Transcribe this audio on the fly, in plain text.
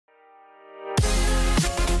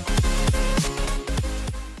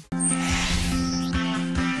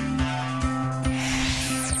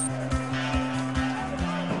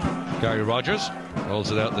Gary Rogers rolls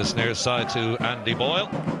it out this near side to Andy Boyle.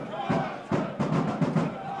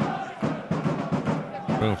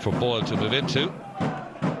 Room for Boyle to move into.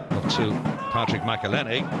 Up to Patrick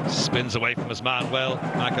McElhenney. Spins away from his man well.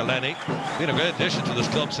 McElhenney been a great addition to this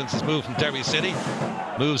club since his move from Derry City.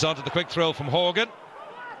 Moves on to the quick throw from Horgan.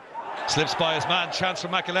 Slips by his man. Chance for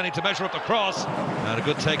McElhenney to measure up the cross. And a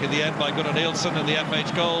good take in the end by Gunnar Nielsen in the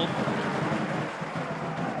FH goal.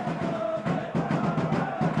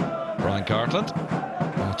 Brian Gartland.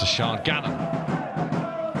 Out to Sean Gannon.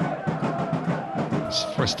 His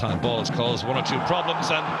first time ball has caused one or two problems,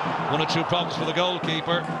 and one or two problems for the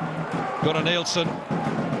goalkeeper. Gunnar Nielsen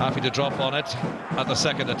happy to drop on it at the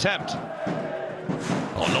second attempt.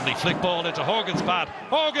 Oh, lovely flick ball into Horgan's pad.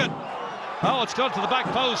 Horgan! Oh, it's gone to the back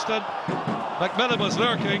post, and McMillan was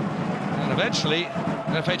lurking. And eventually,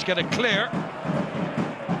 FH get it clear.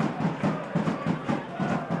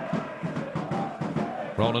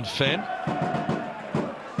 Ronan Finn.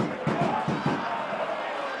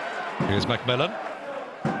 Here's McMillan.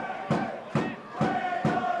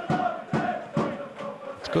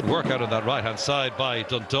 It's good work out on that right-hand side by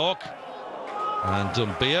Dundalk. And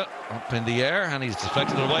Dumbia up in the air, and he's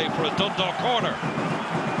deflected it away for a Dundalk corner.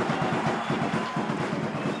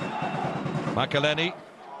 McElhenney.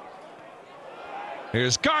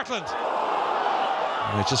 Here's Gartland.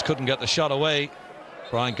 And he just couldn't get the shot away.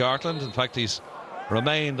 Brian Gartland, in fact, he's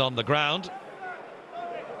remained on the ground.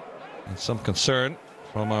 And some concern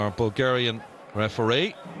from our Bulgarian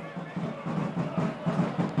referee.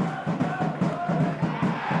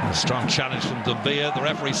 A strong challenge from Dumbia. The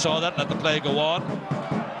referee saw that, let the play go on.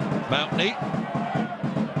 Mountney.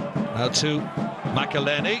 Now to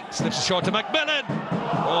McElhenney. Slips it short to McMillan.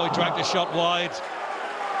 Oh, he dragged his shot wide.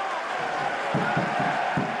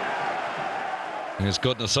 Here's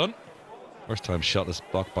Goodnasson. First time shot is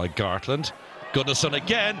blocked by Gartland. Goodnasson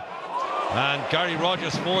again. And Gary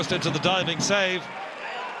Rogers forced into the diving save.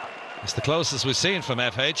 It's the closest we've seen from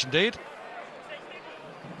FH, indeed.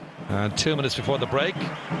 And 2 minutes before the break,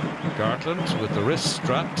 Gartland, with the wrist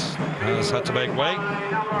strapped, has had to make way.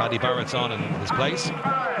 Paddy Barrett's on in his place.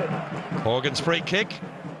 Horgan's free kick.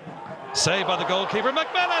 Saved by the goalkeeper,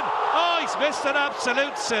 McMillan! Oh, he's missed an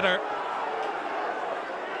absolute sitter.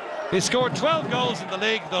 He's scored 12 goals in the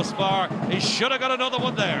league thus far. He should have got another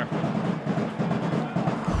one there.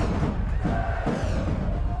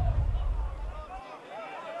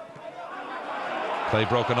 Play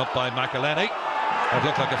broken up by McElhenney. That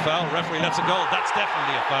looked like a foul. Referee lets it go. That's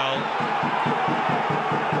definitely a foul.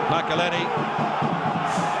 McElhenney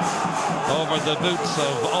over the boots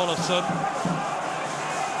of Olafsson.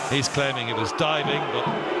 He's claiming it was diving, but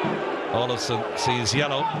Olafsson sees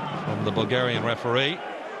yellow from the Bulgarian referee.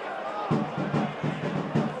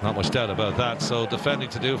 Not much doubt about that. So defending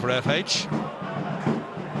to do for FH.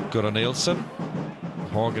 Gunnar Nielsen.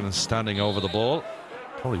 Horgan is standing over the ball.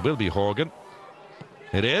 Probably will be Horgan.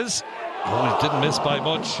 It is. Oh, he didn't miss by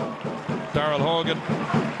much. Darrell Horgan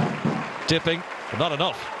dipping, but not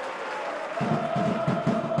enough.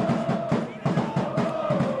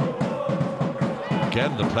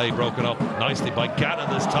 Again, the play broken up nicely by Gannon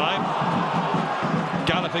this time.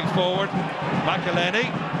 Galloping forward, McElhenney.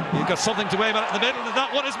 He's got something to aim at in the middle, and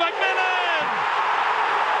that one is McMillan!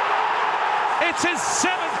 It's his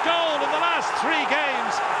 7th goal in the last 3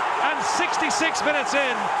 games, and 66 minutes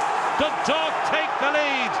in, Dundalk take the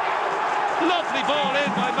lead. Lovely ball in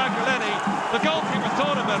by McElhenney. The goalkeeper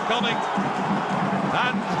thought of it coming,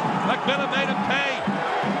 and McMillan made him pay.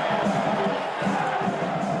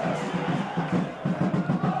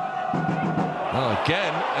 Well,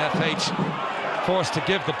 again, FH forced to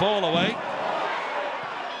give the ball away.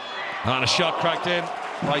 And a shot cracked in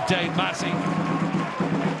by Dane Massey.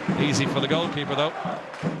 Easy for the goalkeeper, though.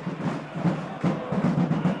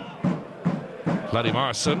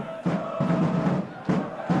 Vladimarsson.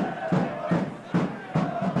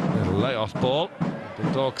 Little layoff ball. The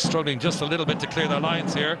Dogs struggling just a little bit to clear their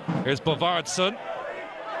lines here. Here's Bovarsson.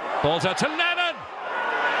 Ball's out to Lennon.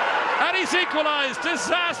 And he's equalised.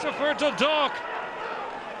 Disaster for Dundalk.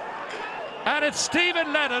 And it's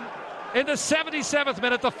Stephen Lennon in the 77th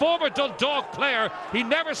minute, the former Dundalk player. He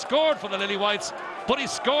never scored for the Lily Whites, but he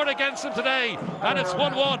scored against them today, and it's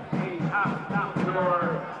 1-1.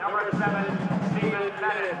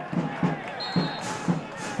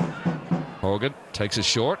 Horgan takes it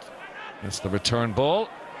short. It's the return ball.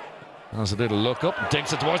 Has a little look up,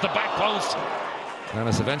 dinks it towards the back post, and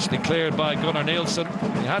it's eventually cleared by Gunnar Nielsen.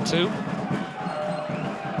 He had to.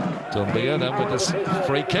 Dumbia then with this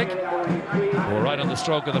free kick. We're right on the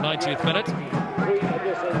stroke of the 90th minute.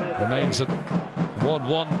 Remains at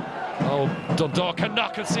 1-1 Oh, Dundalk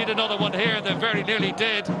cannot concede another one here. They very nearly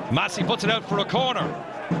did. Massey puts it out for a corner.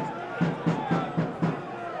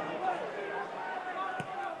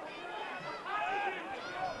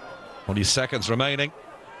 Only seconds remaining.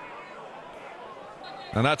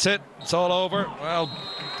 And that's it. It's all over. Well,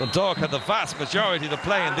 Dundalk had the vast majority of the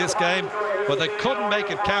play in this game, but they couldn't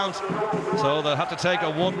make it count. So they'll have to take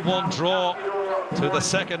a 1-1 draw to the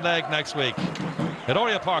second leg next week. At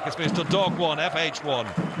Oriel Park, it's been Dundalk 1, FH 1.